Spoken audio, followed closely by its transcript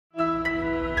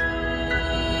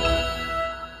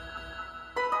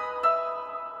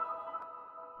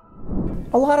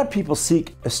A lot of people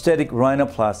seek aesthetic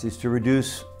rhinoplasties to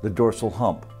reduce the dorsal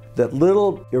hump, that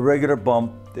little irregular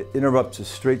bump that interrupts a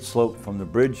straight slope from the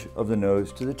bridge of the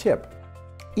nose to the tip.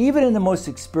 Even in the most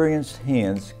experienced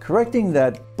hands, correcting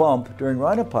that bump during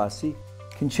rhinoplasty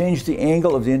can change the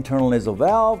angle of the internal nasal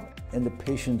valve, and the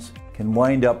patients can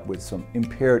wind up with some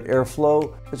impaired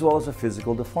airflow as well as a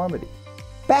physical deformity.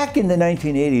 Back in the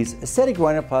 1980s, aesthetic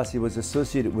rhinoplasty was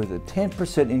associated with a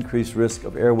 10% increased risk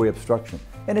of airway obstruction,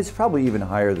 and it's probably even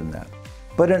higher than that.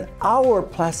 But in our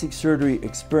plastic surgery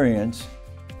experience,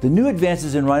 the new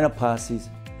advances in rhinoplasties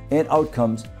and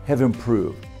outcomes have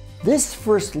improved. This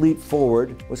first leap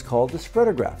forward was called the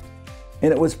spreader graft,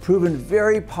 and it was proven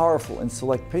very powerful in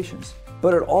select patients,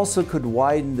 but it also could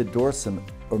widen the dorsum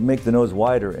or make the nose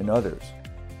wider in others.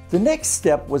 The next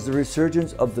step was the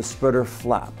resurgence of the spreader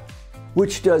flap,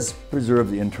 which does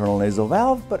preserve the internal nasal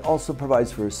valve, but also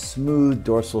provides for a smooth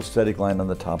dorsal aesthetic line on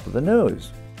the top of the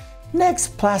nose.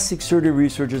 Next, plastic surgery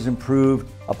researchers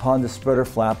improved upon the spreader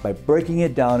flap by breaking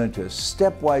it down into a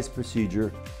stepwise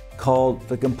procedure called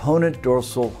the component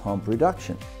dorsal hump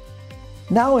reduction.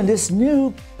 Now, in this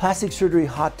new plastic surgery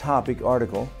hot topic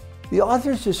article, the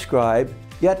authors describe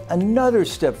yet another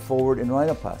step forward in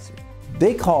rhinoplasty.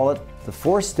 They call it the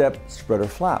 4-step spreader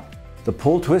flap, the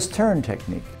pull, twist, turn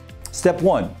technique. Step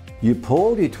 1, you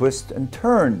pull, you twist, and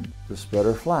turn the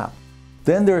spreader flap.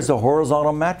 Then there's the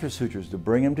horizontal mattress sutures to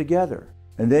bring them together.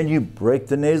 And then you break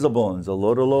the nasal bones, a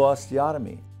low-to-low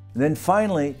osteotomy. And then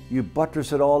finally, you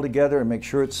buttress it all together and make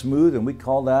sure it's smooth, and we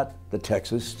call that the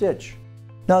Texas stitch.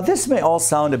 Now, this may all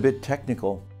sound a bit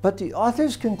technical, but the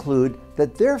authors conclude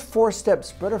that their 4-step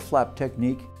spreader flap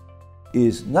technique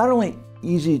is not only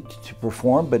easy to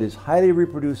perform, but is highly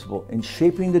reproducible in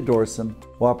shaping the dorsum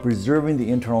while preserving the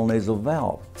internal nasal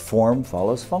valve. Form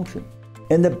follows function.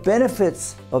 And the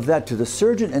benefits of that to the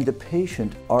surgeon and the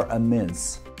patient are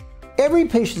immense. Every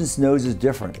patient's nose is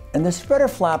different, and the spreader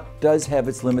flap does have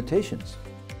its limitations.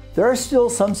 There are still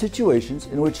some situations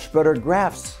in which spreader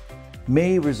grafts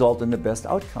may result in the best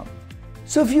outcome.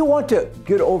 So if you want to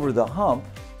get over the hump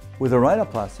with a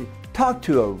rhinoplasty, talk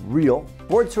to a real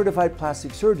board-certified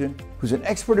plastic surgeon who's an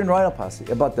expert in rhinoplasty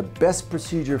about the best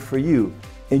procedure for you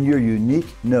in your unique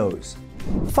nose.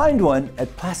 Find one at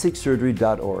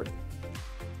plasticsurgery.org.